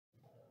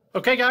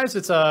Okay, guys,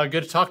 it's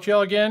good to talk to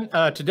y'all again.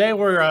 Today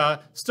we're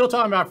still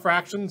talking about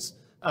fractions,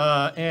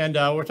 and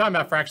we're talking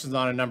about fractions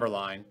on a number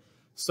line.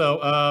 So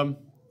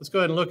let's go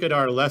ahead and look at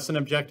our lesson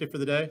objective for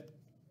the day.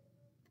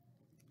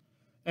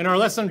 And our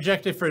lesson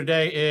objective for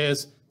today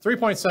is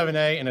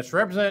 3.7a, and it's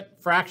represent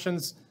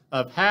fractions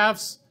of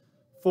halves,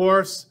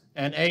 fourths,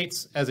 and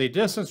eighths as a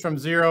distance from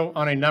 0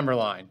 on a number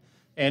line.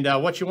 And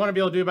what you want to be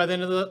able to do by the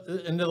end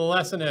of the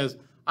lesson is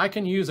I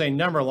can use a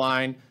number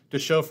line to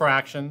show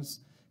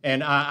fractions,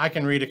 and I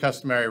can read a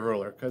customary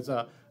ruler, because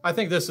I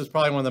think this is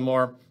probably one of the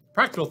more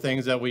practical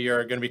things that we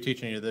are going to be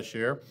teaching you this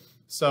year.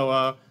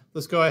 So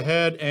let's go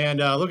ahead and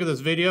look at this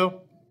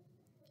video.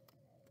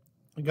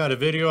 We got a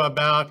video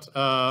about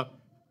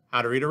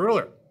how to read a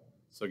ruler.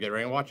 So get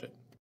ready and watch it.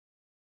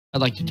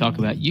 I'd like to talk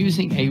about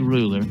using a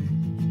ruler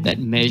that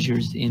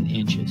measures in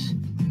inches.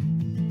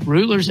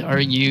 Rulers are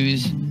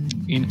used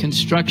in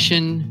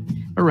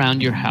construction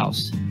around your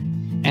house.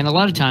 And a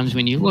lot of times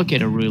when you look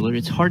at a ruler,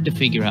 it's hard to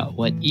figure out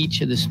what each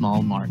of the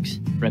small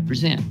marks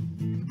represent.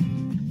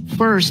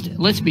 First,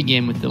 let's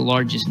begin with the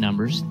largest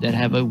numbers that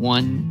have a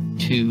 1,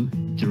 2,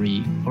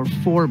 3, or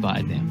 4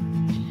 by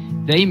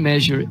them. They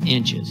measure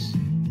inches.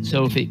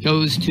 So if it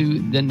goes to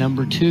the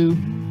number 2,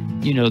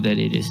 you know that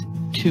it is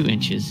 2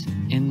 inches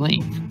in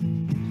length.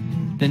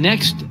 The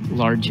next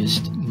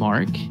largest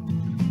mark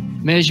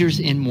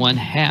measures in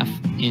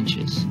 1/2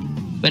 inches.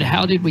 But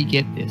how did we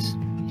get this?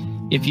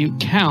 If you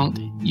count,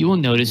 you will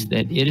notice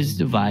that it is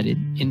divided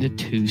into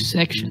 2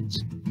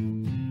 sections.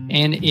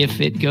 And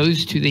if it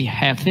goes to the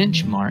 1/2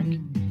 inch mark,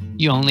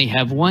 you only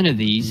have one of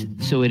these,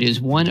 so it is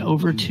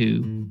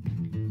 1/2,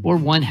 or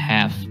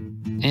 1/2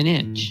 an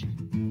inch.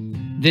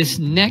 This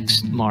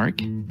next mark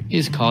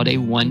is called a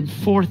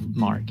 1/4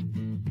 mark,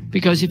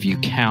 because if you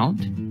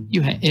count,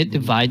 it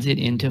divides it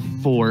into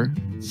 4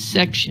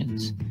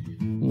 sections.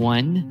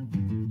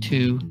 1,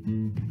 2,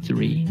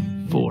 3,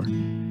 4.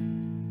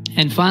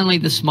 And finally,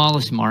 the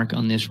smallest mark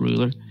on this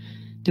ruler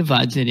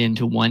divides it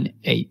into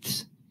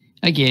 1/8.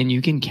 Again,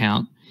 you can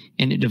count,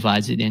 and it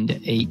divides it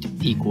into 8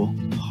 equal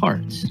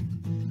parts.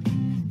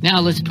 Now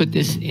let's put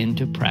this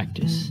into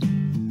practice.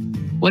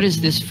 What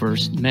is this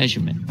first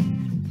measurement?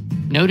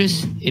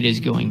 Notice it is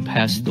going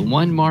past the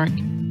 1 mark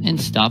and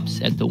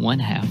stops at the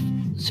 1/2,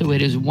 so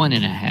it is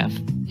 1.5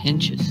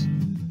 inches.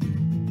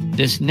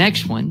 This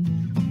next one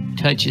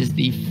touches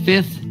the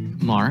 5th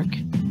mark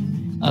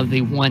of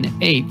the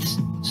 1/8,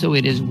 so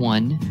it is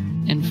 1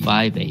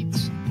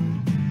 5/8.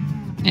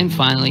 And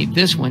finally,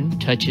 this one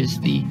touches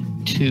the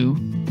 2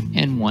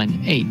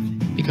 1/8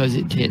 because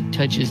it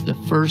touches the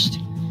first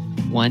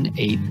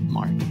 1/8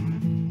 mark.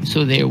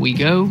 So there we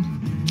go.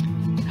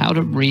 How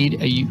to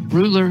read a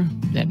ruler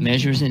that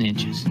measures in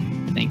inches.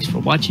 Thanks for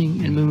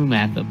watching, and Moo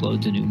Math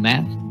uploads a new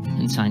math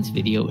and science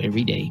video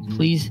every day.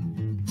 Please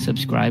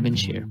subscribe and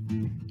share.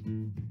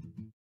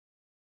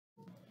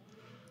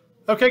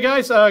 Okay,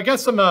 guys, I got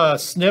some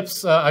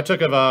snips I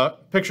took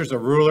of pictures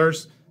of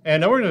rulers,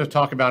 and we're going to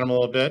talk about them a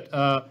little bit.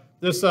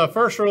 This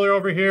first ruler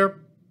over here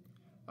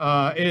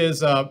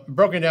is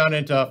broken down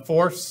into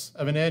fourths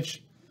of an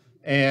inch,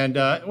 and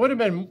it would have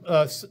been,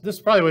 this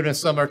probably would have been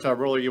similar to a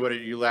ruler you would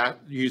have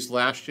used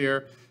last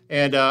year.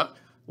 And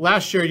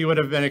last year you would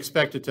have been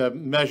expected to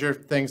measure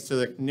things to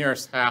the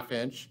nearest 1/2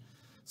 inch.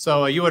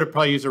 So you would have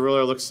probably used a ruler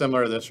that looks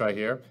similar to this right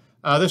here.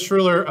 This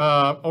ruler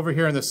over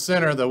here in the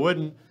center, the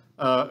wooden,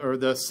 or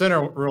the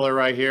center ruler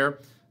right here,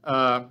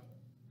 you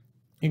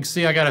can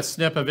see I got a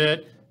snip of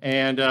it,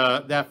 and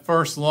that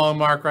first long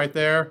mark right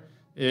there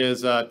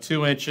is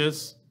 2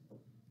 inches.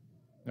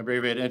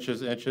 Abbreviate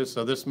inches.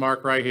 So this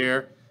mark right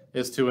here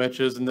is 2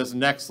 inches, and this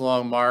next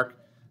long mark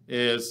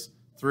is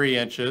 3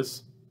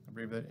 inches.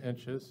 Abbreviate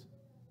inches.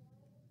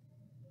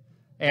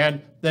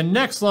 And the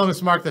next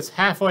longest mark that's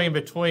halfway in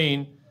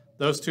between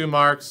those 2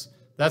 marks,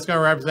 that's going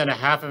to represent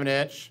 1/2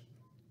 inch.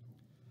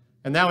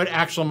 And that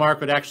actual mark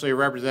would actually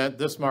represent,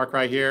 this mark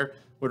right here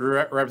would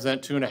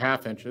represent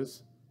 2.5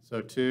 inches.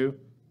 So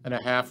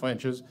 2.5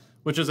 inches,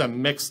 which is a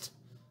mixed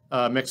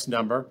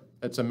number.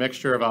 It's a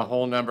mixture of a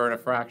whole number and a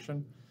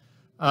fraction.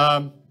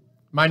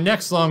 My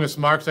next longest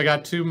marks, I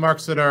got 2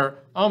 marks that are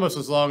almost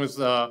as long as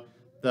the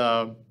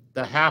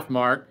 1/2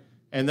 mark,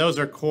 and those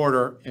are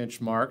 1/4 inch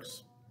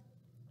marks.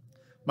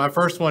 My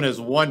first one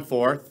is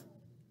 1/4,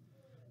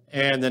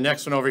 and the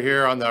next one over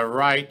here on the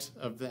right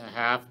of the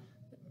 1/2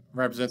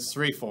 represents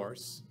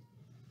 3/4.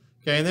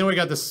 Okay, and then we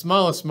got the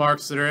smallest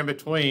marks that are in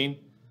between.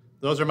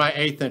 Those are my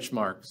 1/8 inch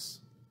marks.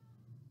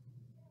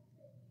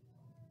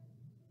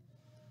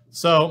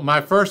 So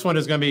my first one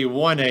is going to be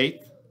 1/8.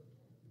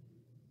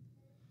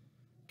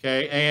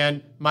 Okay,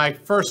 and my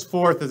first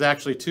fourth is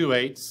actually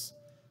 2/8.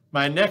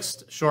 My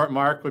next short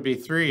mark would be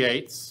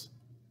 3/8.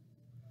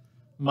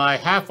 My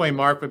halfway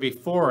mark would be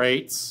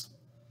 4/8.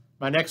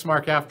 My next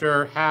mark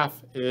after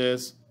 1/2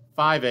 is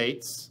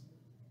 5/8.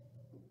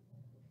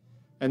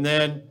 And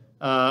then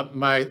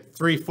my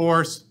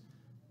 3/4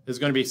 is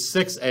going to be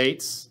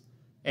 6/8.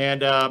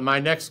 And my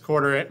next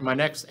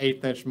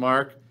 1/8 inch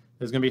mark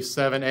is going to be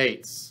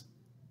 7/8.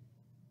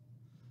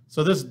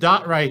 So this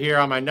dot right here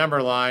on my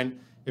number line,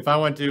 if I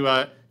want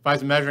to if I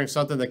was measuring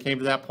something that came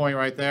to that point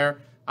right there,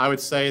 I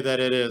would say that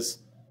it is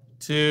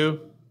 2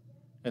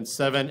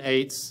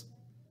 7/8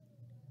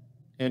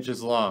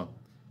 inches long.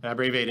 And I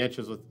abbreviate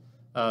inches with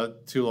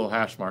 2 little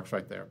hash marks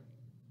right there.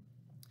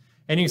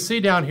 And you can see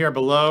down here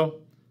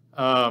below,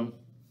 I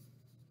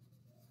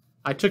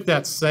took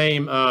that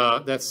same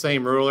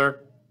ruler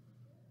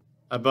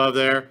above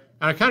there,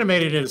 and I kind of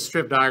made it into a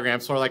strip diagram,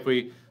 sort of like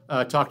we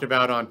talked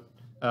about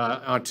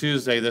on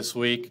Tuesday this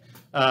week.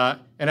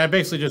 And I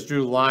basically just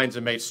drew lines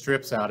and made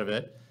strips out of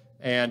it.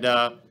 And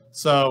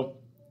so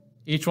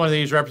each one of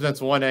these represents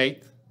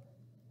 1/8.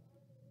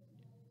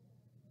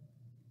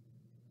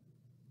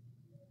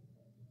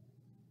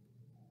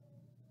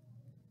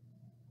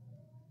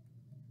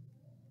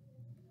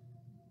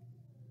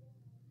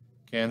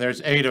 Okay, and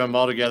there's 8 of them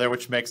all together,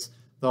 which makes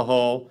the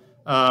whole.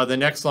 The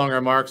next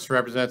longer marks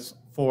represents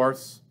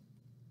fourths.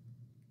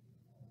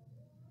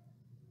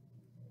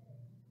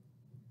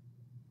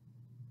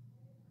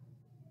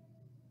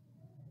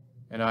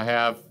 And I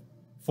have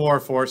 4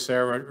 fourths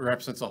there,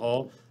 represents a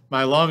whole.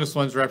 My longest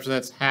ones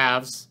represents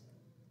halves.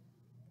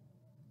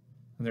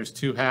 And there's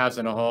 2 halves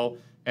in a whole.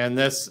 And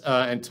this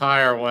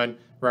entire one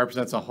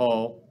represents a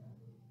whole.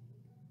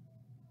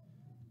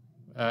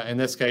 In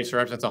this case, it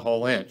represents a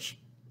whole inch.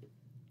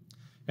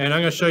 And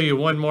I'm going to show you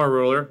one more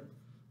ruler.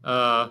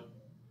 And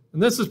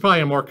this is probably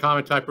a more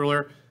common type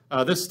ruler.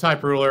 This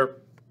type ruler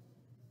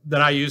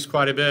that I use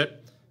quite a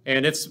bit,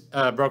 and it's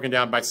broken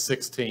down by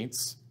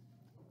 16ths.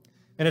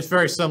 And it's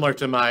very similar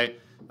to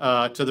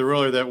to the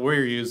ruler that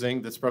we're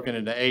using that's broken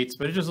into 8ths,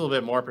 but it's just a little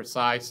bit more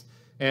precise.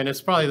 And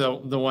it's probably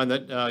the one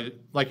that,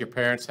 like your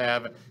parents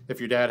have, if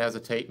your dad has a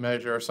tape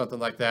measure or something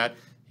like that,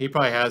 he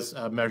probably has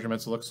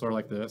measurements that look sort of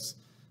like this.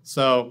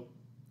 So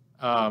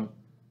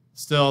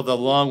still the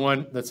long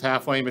one that's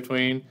halfway in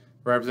between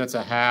represents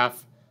a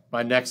half.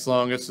 My next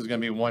longest is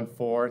going to be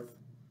 1/4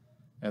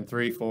 and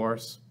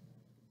 3/4.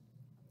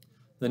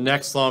 The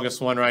next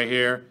longest one right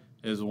here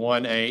is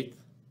 1/8,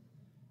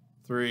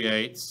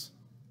 3/8,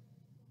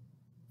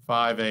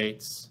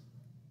 5/8,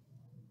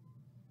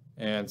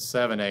 and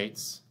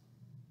 7/8.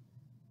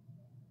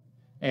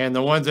 And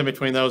the ones in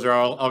between those are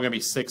all going to be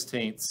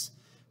 16ths.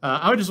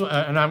 I would just,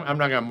 and I'm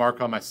not going to mark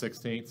on my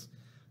 16ths,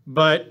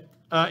 but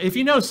if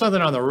you know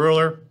something on the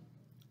ruler,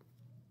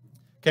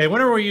 okay,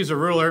 whenever we use a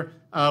ruler,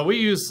 we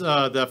use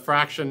the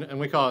fraction, and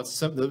we call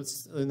it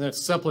in the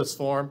simplest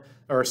form,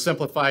 or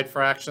simplified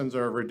fractions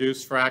or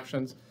reduced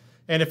fractions.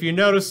 And if you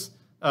notice,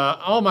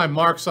 all my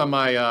marks on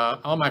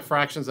all my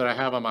fractions that I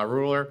have on my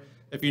ruler,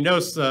 if you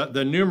notice, the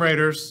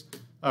numerators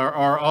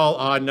are all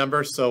odd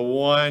numbers. So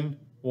 1,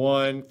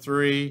 1,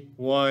 3,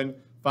 1,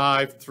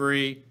 5,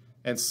 3,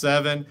 and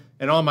 7.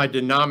 And all my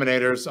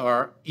denominators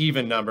are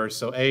even numbers.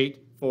 So 8,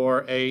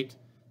 4, 8,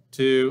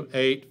 2,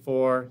 8,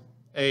 4,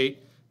 8.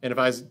 And if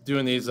I was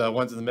doing these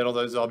ones in the middle,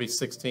 those will all be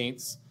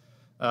 16ths.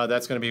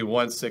 That's going to be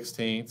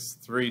 1/16,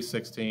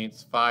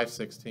 3/16,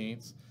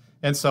 5/16,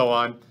 and so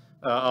on,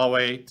 all the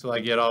way till I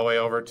get all the way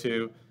over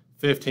to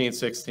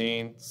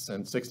 15/16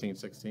 and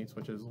 16/16,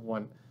 which is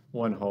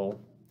one whole.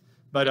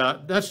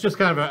 But that's just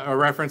kind of a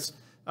reference.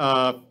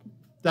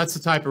 That's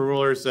the type of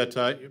rulers that,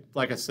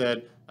 like I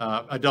said,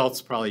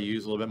 adults probably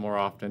use a little bit more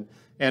often.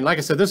 And like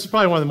I said, this is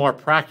probably one of the more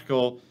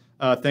practical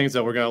things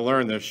that we're going to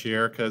learn this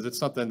year, because it's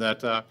something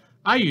that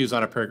I use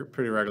on a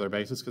pretty regular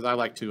basis, because I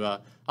like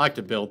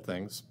to build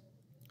things.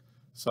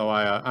 So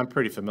I'm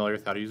pretty familiar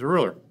with how to use a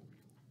ruler.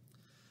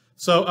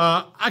 So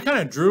I kind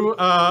of drew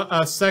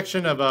a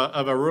section of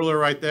a ruler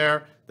right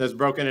there that's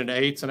broken into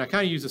 8ths, and I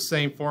kind of use the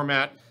same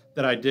format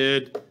that I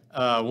did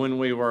when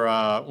we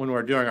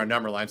were doing our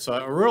number line. So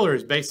a ruler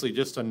is basically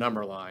just a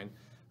number line.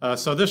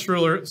 So this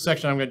ruler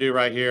section I'm going to do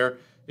right here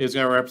is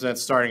going to represent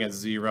starting at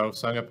 0.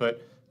 So I'm going to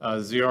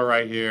put 0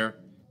 right here,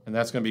 and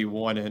that's going to be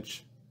 1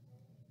 inch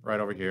right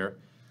over here.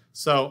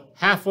 So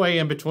halfway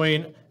in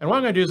between, and what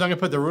I'm going to do is I'm going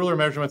to put the ruler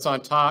measurements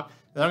on top,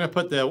 and I'm going to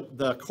put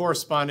the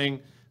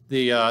corresponding,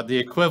 the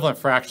equivalent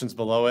fractions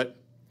below it.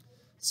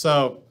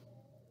 So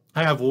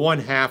I have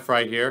 1/2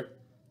 right here,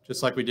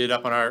 just like we did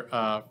up on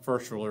our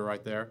first ruler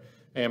right there.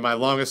 And my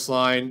longest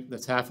line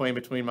that's halfway in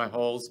between my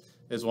holes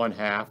is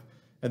 1/2.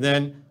 And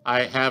then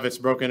I have it's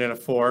broken into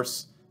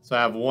fourths. So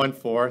I have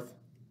 1/4.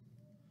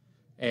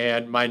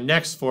 And my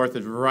next fourth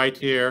is right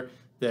here,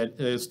 that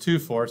is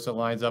 2/4 that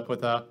lines up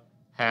with a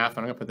half. And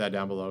I'm going to put that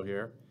down below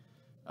here.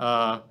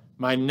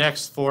 My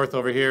next fourth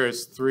over here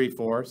is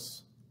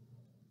 3/4.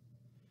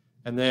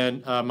 And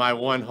then my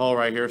one whole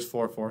right here is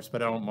 4/4,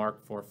 but I don't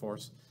mark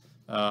 4/4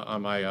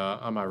 on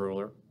my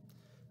ruler.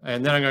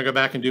 And then I'm going to go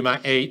back and do my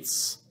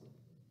 8ths.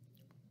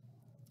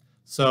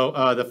 So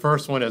the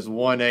first one is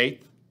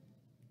 1/8.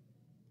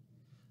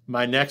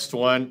 My next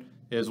one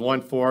is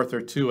 1/4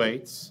 or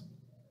 2/8.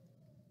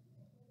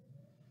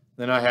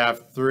 Then I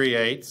have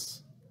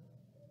 3/8.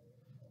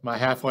 My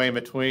halfway in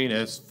between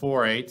is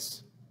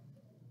 4/8.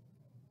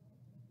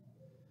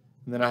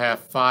 And then I have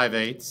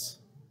 5/8.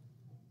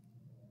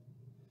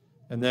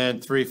 And then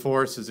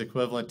 3/4 is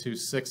equivalent to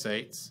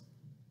 6/8.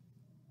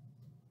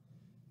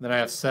 Then I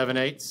have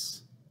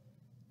 7/8.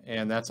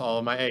 And that's all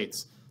of my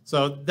 8ths.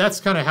 So that's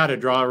kind of how to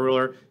draw a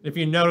ruler. If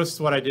you notice,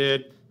 what I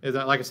did is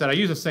that, like I said, I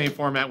used the same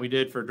format we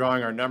did for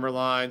drawing our number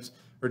lines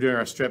or doing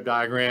our strip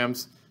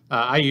diagrams.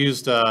 I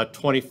used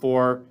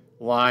 24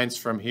 lines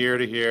from here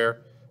to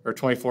here, or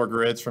 24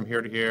 grids from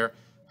here to here.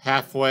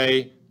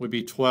 Halfway would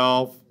be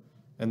 12,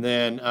 and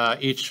then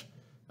each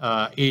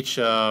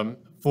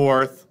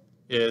fourth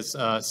is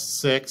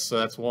 6. So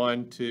that's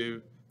 1,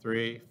 2,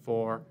 3,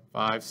 4,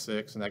 5,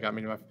 6, and that got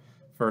me to my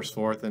first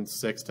fourth, and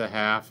 6 to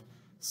half,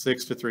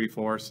 6 to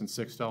 3/4, and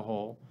 6 to a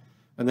whole.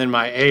 And then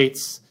my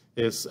eighths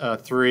is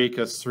 3,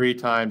 because 3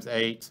 times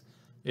 8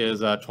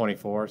 is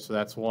 24. So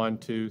that's 1,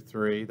 2,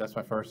 3. That's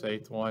my first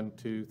eighth. 1,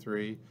 2,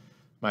 3.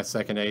 My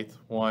second eighth.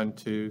 1,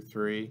 2,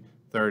 3.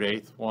 Third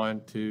eighth.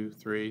 1, 2,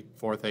 3.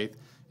 Fourth eighth.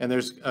 And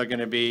there's going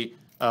to be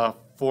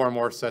 4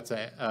 more sets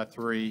of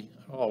 3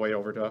 all the way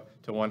over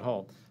to 1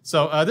 whole.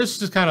 So this is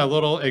just kind of a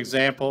little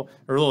example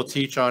or a little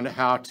teach on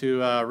how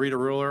to read a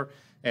ruler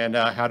and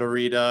how to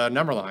read a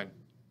number line.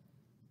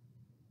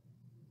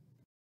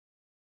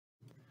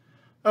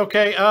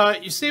 Okay,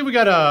 you see we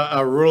got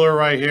a ruler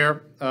right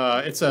here.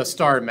 It's a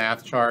star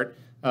math chart.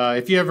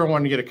 If you ever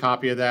want to get a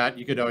copy of that,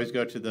 you could always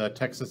go to the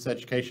Texas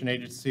Education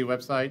Agency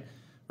website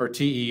or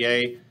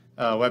TEA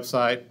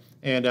website,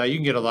 and you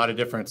can get a lot of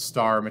different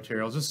star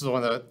materials. This is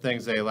one of the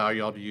things they allow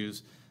you all to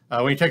use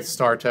when you take the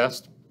star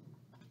test.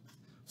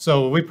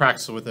 So we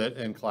practice with it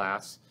in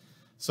class.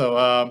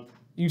 So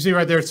you can see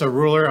right there, it's a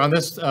ruler. On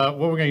this, what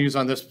we're going to use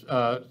on this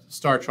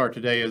star chart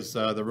today is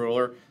the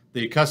ruler,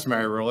 the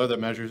customary ruler that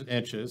measures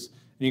inches.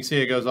 And you can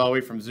see it goes all the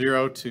way from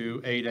 0 to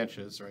 8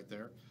 inches right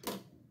there.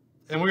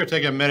 And we're going to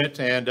take a minute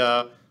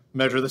and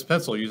measure this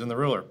pencil using the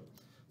ruler.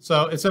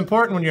 So it's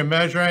important when you're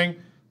measuring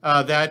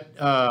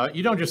that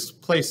you don't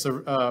just place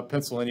the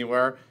pencil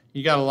anywhere.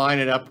 You got to line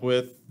it up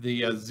with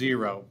the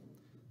 0.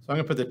 So I'm going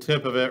to put the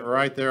tip of it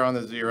right there on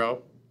the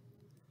 0.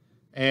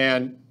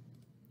 And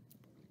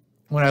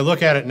when I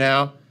look at it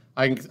now,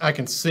 I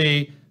can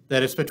see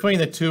that it's between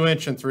the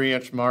 2-inch and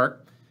 3-inch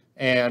mark.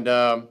 And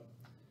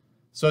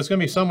so it's going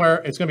to be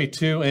somewhere, it's going to be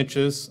 2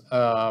 inches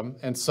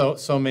and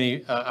so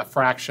many, a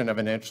fraction of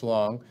an inch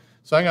long.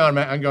 So I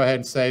can go ahead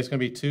and say it's going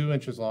to be 2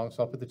 inches long.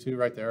 So I'll put the 2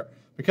 right there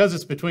because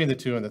it's between the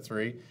 2 and the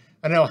 3.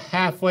 I know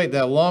halfway,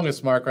 the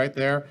longest mark right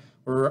there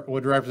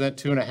would represent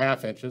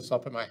 2.5 inches. So I'll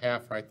put my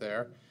half right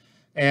there.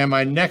 And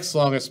my next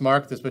longest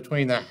mark that's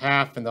between the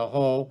half and the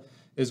whole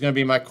is going to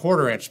be my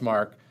 1/4 inch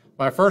mark.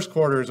 My first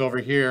quarter is over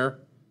here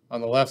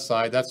on the left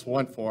side. That's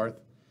 1/4.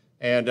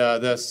 And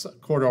this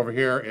quarter over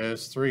here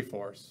is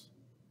 3/4.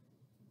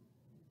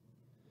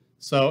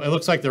 So it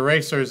looks like the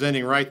eraser is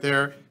ending right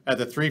there at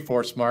the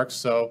 3/4 mark.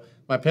 So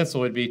my pencil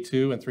would be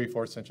 2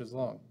 3/4 inches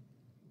long.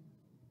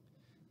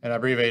 And I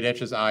abbreviate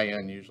inches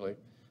IN usually.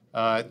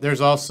 There's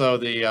also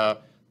these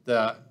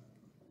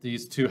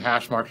 2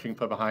 hash marks you can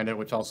put behind it,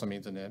 which also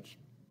means an inch.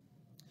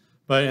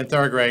 But in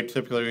 3rd grade,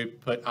 typically we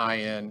put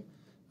IN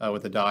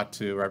with a dot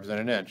to represent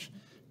an inch.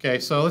 Okay,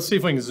 so let's see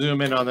if we can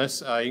zoom in on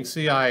this. You can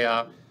see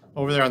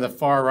over there on the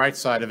far right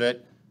side of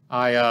it, it's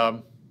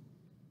not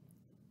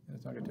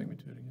going to take me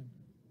to it again.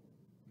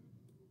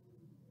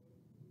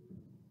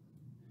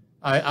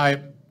 I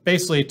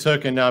basically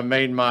took and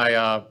made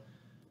my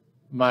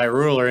my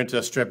ruler into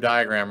a strip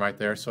diagram right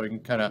there, so you can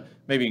kind of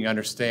maybe you can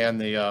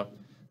understand the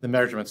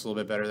measurements a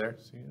little bit better there.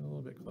 See a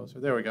little bit closer.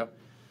 There we go.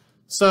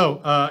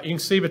 So you can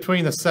see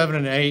between the 7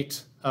 and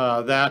 8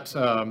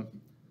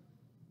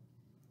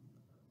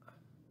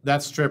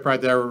 that strip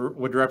right there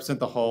would represent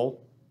the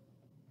whole.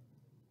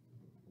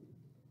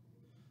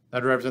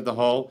 That would represent the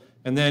whole.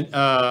 And then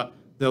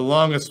the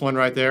longest one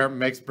right there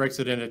breaks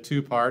it into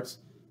 2 parts. So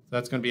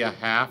that's going to be a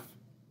half.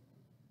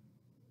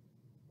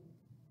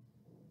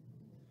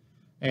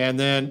 And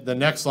then the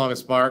next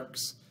longest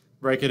marks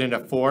break it into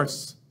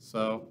fourths.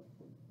 So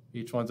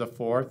each one's a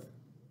fourth.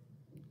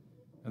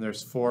 And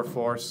there's 4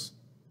 fourths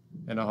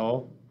in a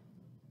whole.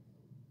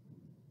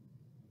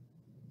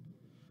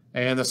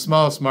 And the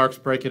smallest marks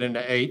break it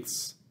into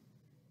eighths.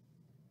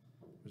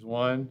 There's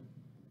 1,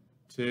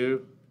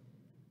 2,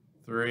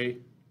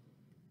 3,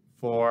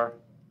 4,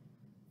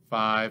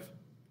 5,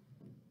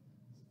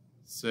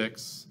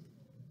 6,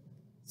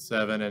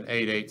 7, and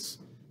 8 eighths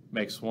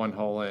makes 1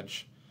 whole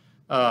inch.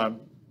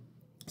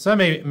 So that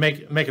may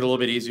make it a little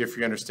bit easier for you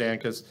to understand,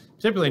 because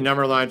typically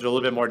number lines are a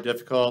little bit more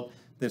difficult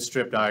than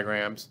strip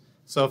diagrams.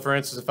 So for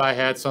instance, if I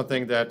had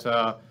something that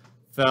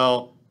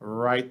fell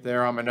right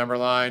there on my number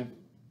line,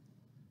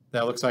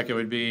 that looks like it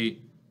would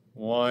be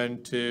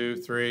 1, 2,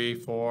 3,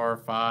 4,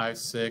 5,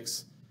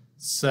 6,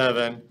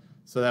 7.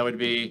 So that would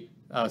be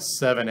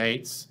 7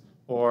 eighths,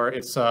 or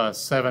it's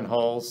 7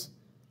 wholes.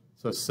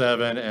 So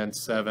 7 and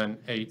 7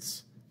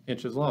 eighths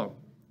inches long.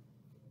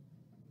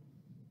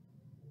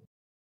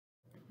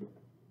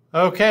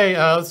 Okay,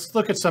 let's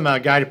look at some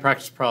guided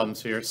practice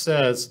problems here. It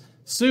says,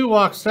 Sue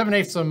walked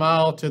 7/8 of a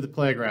mile to the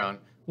playground.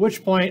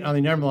 Which point on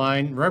the number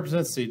line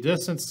represents the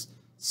distance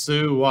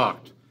Sue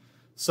walked?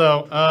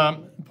 So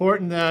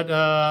important that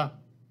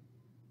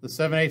the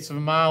 7/8 of a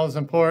mile is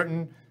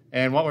important,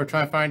 and what we're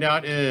trying to find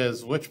out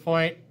is which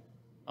point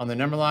on the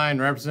number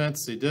line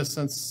represents the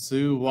distance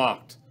Sue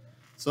walked.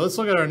 So let's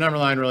look at our number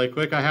line really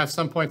quick. I have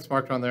some points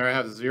marked on there. I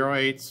have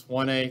 0/8,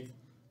 1/8,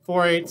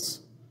 4/8,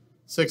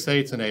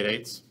 6/8, and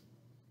 8/8.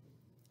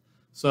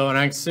 So, and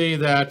I can see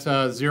that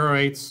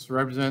 0/8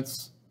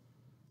 represents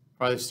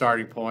probably the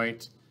starting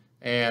point,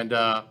 and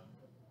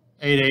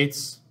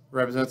 8/8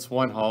 represents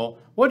 1 whole.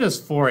 What does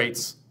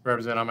 4/8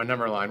 represent on my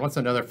number line? What's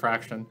another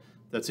fraction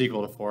that's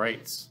equal to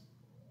 4/8?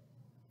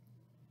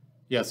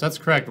 Yes, that's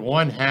correct.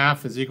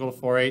 1/2 is equal to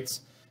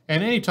 4/8.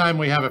 And anytime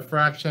we have a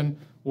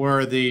fraction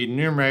where the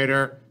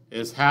numerator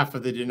is half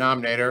of the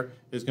denominator,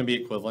 is going to be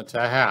equivalent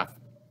to a half.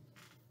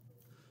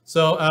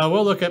 So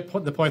we'll look at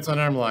the points on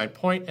the number line.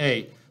 Point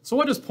A. So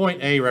what does point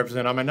A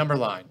represent on my number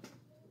line?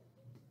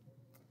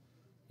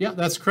 Yeah,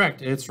 that's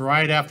correct. It's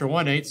right after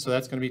 1/8, so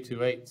that's going to be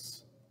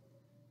 2/8.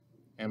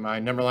 And my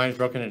number line is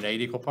broken into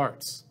 8 equal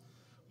parts.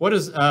 What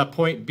does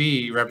point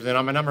B represent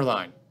on my number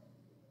line?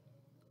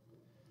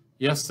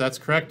 Yes, that's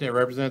correct. It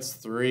represents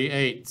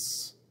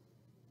 3/8.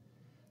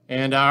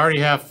 And I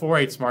already have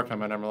 4/8 marked on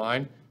my number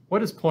line. What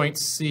does point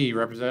C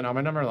represent on my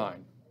number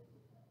line?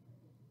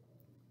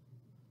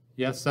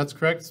 Yes, that's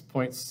correct.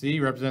 Point C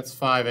represents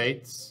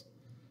 5/8.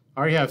 I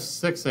already have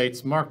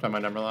 6/8 marked on my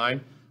number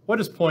line. What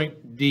does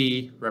point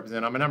D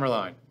represent on my number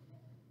line?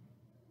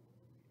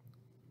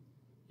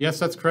 Yes,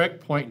 that's correct.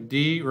 Point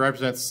D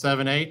represents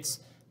 7/8.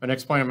 My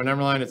next point on my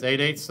number line is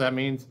 8/8. So that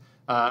means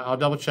I'll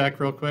double check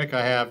real quick.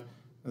 I have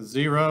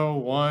 0,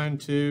 1,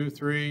 2,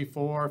 3,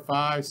 4,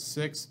 5,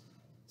 6,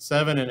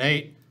 7, and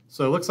 8.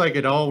 So it looks like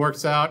it all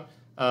works out.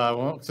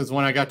 Well, since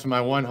when I got to my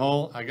 1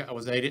 whole, I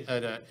was at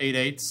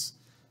 8/8,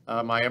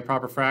 my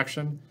improper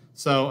fraction.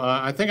 So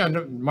I think I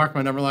marked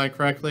my number line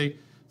correctly.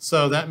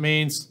 So that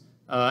means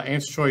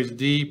answer choice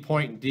D,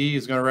 point D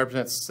is going to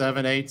represent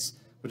 7/8,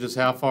 which is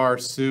how far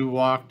Sue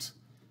walked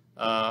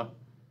to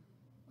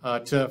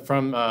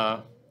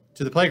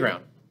the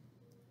playground.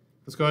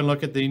 Let's go ahead and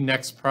look at the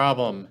next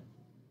problem.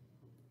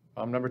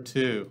 Problem number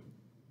 2.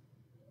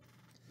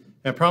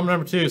 And problem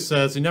number 2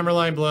 says the number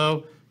line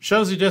below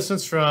shows the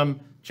distance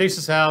from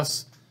Chase's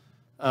house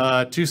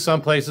to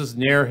some places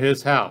near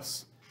his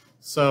house.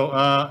 So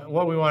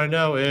what we want to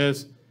know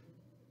is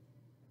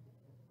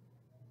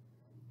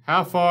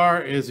how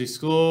far is the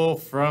school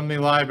from the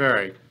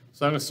library?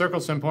 So I'm going to circle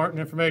some important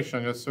information.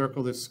 I'm going to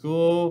circle the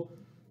school.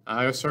 I'm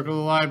going to circle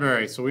the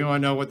library. So we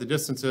want to know what the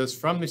distance is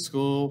from the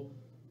school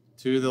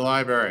to the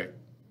library.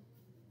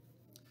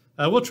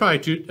 We'll try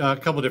a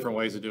couple different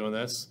ways of doing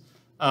this.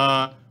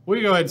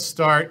 We go ahead and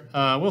start.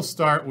 We'll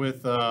start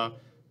with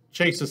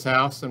Chase's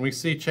house, and we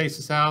see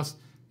Chase's house,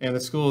 and the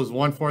school is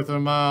 1/4 of a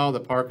mile. The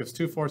park is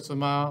 2/4 of a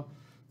mile.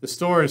 The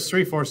store is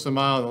 3/4 of a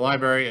mile, and the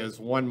library is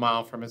 1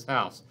 mile from his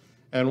house.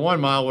 And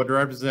 1 mile would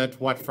represent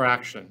what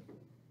fraction?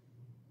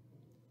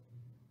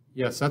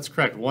 Yes, that's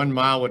correct. 1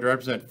 mile would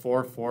represent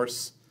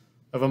 4/4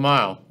 of a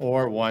mile,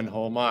 or 1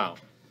 whole mile.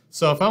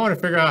 So if I want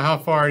to figure out how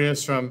far it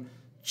is from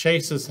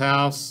Chase's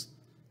house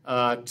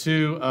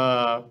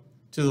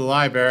to the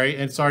library,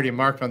 and it's already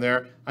marked on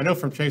there. I know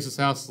from Chase's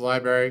house to the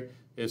library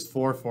is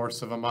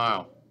 4/4 of a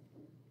mile.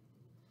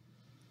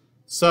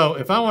 So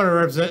if I want to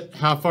represent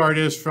how far it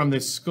is from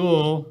the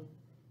school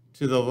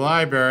to the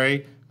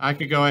library, I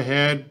could go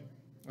ahead.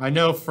 I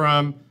know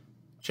from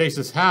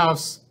Chase's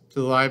house to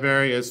the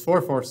library is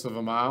 4/4 of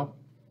a mile.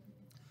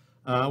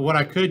 What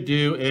I could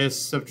do is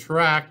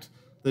subtract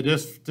the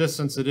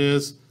distance it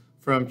is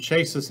from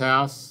Chase's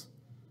house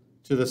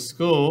to the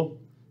school,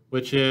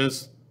 which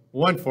is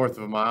 1/4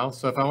 of a mile.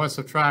 So if I want to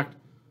subtract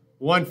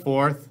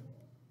 1/4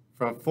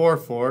 from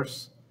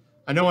 4/4,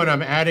 I know when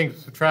I'm adding,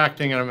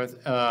 subtracting, and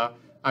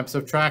I'm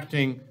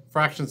subtracting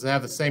fractions that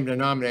have the same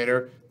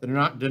denominator, the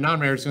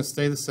denominator is going to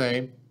stay the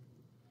same.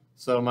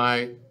 So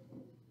my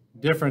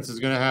difference is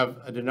going to have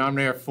a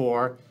denominator of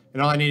 4,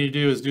 and all I need to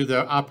do is do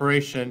the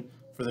operation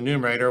for the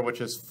numerator,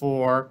 which is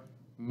 4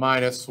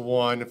 minus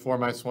 1, and 4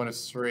 minus 1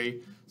 is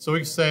 3. So we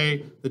can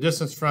say the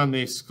distance from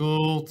the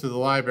school to the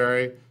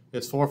library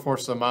is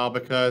 4/4 of a mile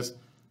because,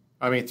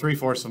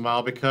 3/4 of a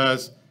mile,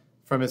 because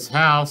from his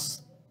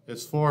house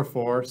is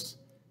 4/4,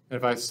 and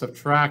if I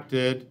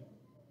subtracted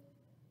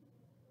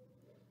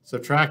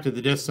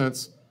the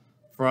distance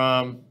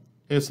from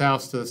his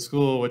house to the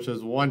school, which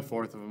is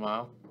 1/4 of a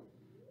mile,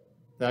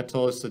 that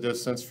told us the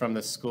distance from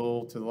the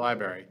school to the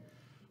library.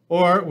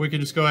 Or we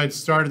could just go ahead and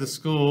start at the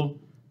school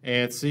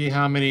and see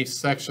how many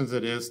sections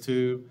it is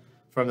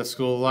from the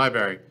school to the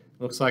library.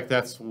 Looks like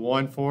that's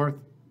 1/4,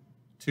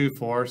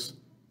 2/4,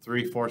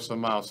 3/4 of a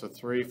mile, so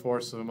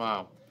 3/4 of a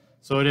mile.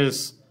 So it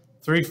is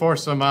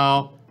 3/4 of a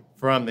mile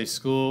from the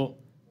school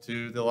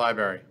to the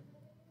library.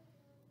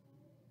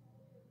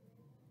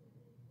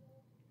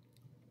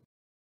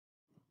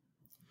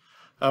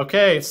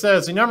 Okay, it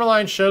says the number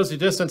line shows the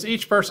distance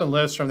each person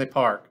lives from the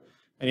park.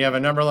 And you have a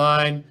number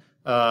line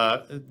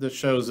that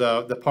shows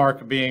the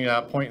park being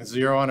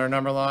 0.0 on our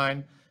number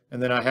line.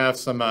 And then I have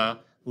some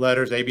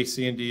letters A, B,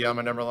 C, and D on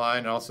my number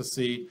line. I also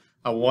see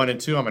a 1 and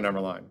 2 on my number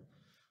line.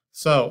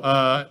 So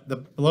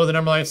below the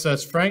number line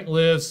says Frank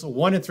lives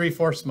 1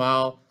 3/4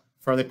 mile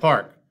from the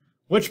park.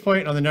 Which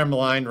point on the number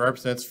line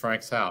represents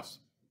Frank's house?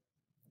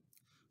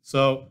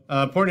 So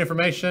important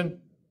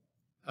information.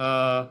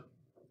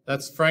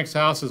 That's Frank's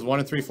house is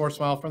 1 3/4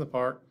 mile from the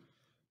park.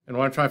 And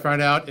what I'm trying to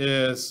find out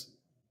is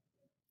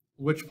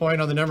which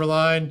point on the number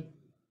line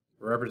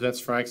represents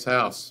Frank's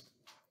house.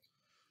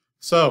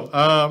 So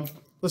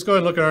let's go ahead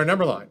and look at our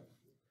number line.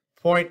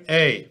 Point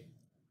A.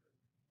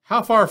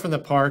 How far from the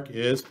park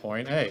is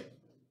point A?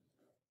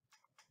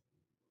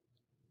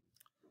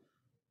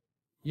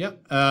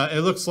 Yep,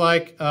 it looks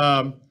like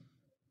the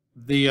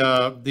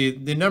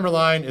number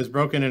line is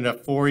broken into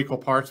 4 equal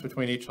parts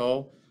between each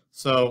hole.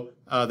 So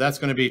that's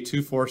going to be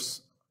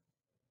 2/4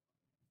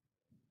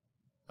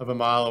 of a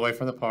mile away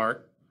from the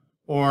park,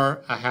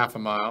 or a half a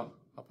mile.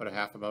 I'll put a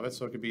half above it,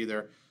 so it could be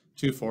either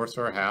 2/4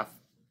 or a half.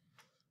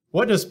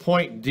 What does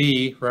point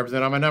D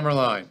represent on my number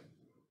line?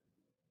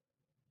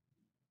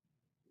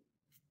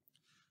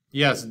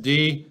 Yes,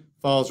 D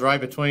falls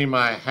right between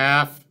my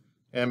half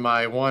and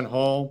my 1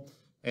 hole,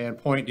 and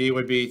point D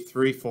would be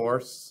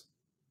 3/4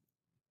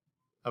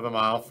 of a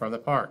mile from the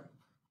park.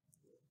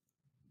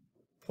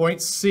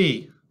 Point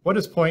C. What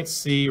does point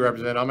C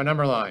represent on my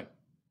number line?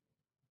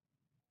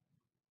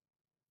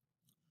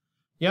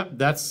 Yep,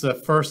 that's the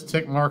first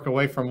tick mark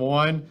away from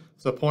 1.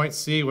 So point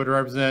C would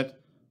represent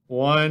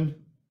 1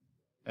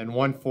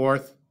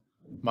 1/4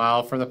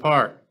 mile from the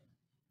park.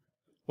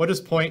 What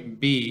does point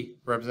B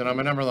represent on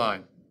my number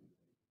line?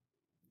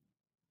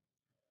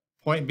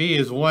 Point B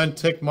is 1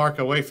 tick mark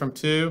away from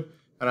 2,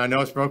 and I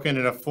know it's broken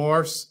into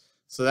 4ths,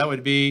 so that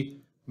would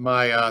be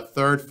my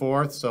 3rd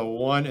fourth, so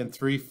 1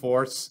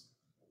 3/4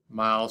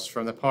 miles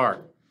from the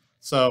park.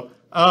 So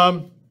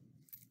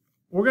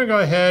we're going to go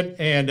ahead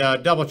and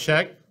double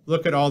check,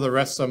 look at all the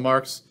rest of the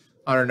marks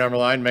on our number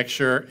line, make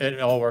sure it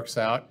all works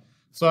out.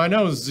 So I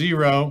know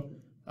 0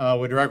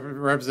 would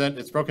represent,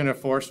 it's broken into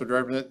 4ths, would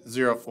represent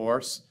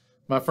 0/4.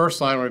 My first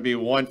line would be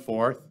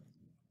 1/4.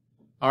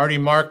 I already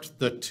marked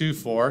the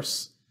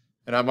 2/4,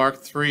 and I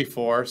marked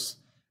 3/4,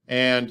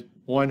 and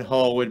 1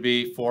 hole would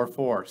be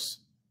 4/4.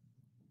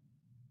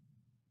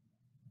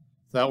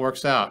 So that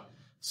works out.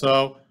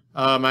 So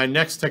my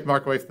next tick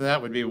mark away from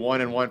that would be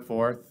 1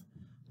 1/4.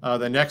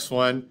 The next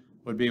one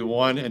would be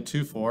 1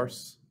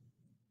 2/4.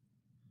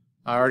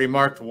 I already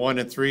marked 1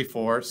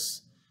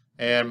 3/4,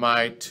 and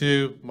my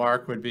 2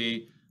 mark would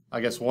be, I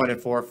guess, 1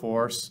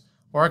 4/4.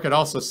 Or I could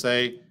also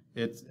say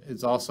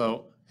it's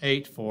also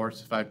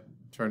 8/4 if I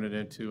turn it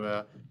into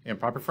an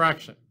improper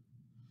fraction.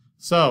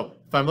 So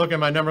if I'm looking at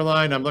my number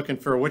line, I'm looking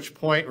for which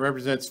point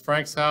represents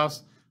Frank's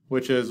house,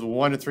 which is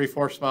 1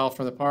 3/4 miles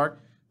from the park.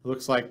 It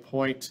looks like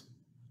point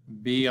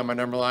B on my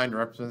number line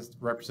represents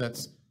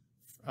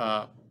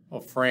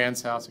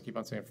Fran's house. I keep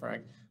on saying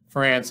Frank.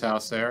 Fran's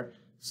house there.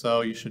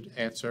 So you should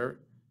answer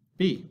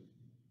B.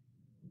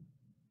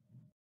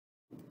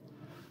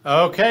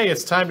 Okay,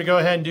 it's time to go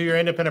ahead and do your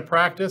independent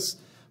practice.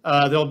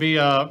 There'll be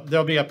a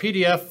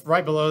PDF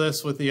right below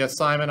this with the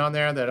assignment on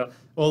there that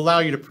will allow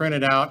you to print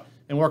it out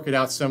and work it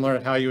out similar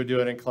to how you would do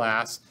it in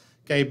class.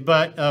 Okay,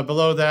 but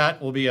below that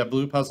will be a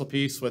blue puzzle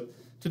piece with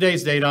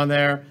today's date on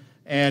there,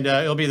 and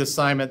it'll be the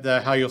assignment,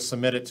 how you'll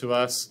submit it to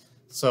us,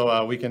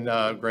 so we can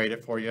grade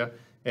it for you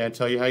and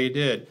tell you how you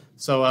did.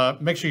 So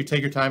make sure you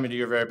take your time and do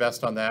your very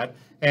best on that.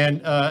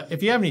 And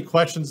if you have any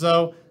questions,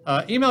 though,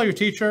 email your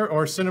teacher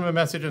or send them a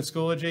message in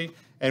Schoology,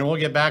 and we'll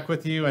get back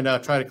with you and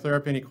try to clear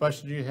up any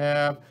questions you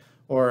have,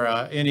 or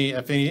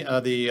if any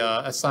of the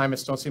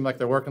assignments don't seem like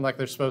they're working like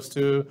they're supposed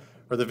to,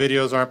 or the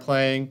videos aren't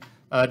playing,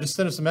 just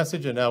send us a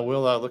message and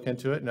we'll look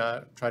into it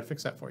and try to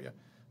fix that for you.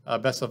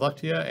 Best of luck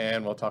to you,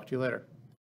 and we'll talk to you later.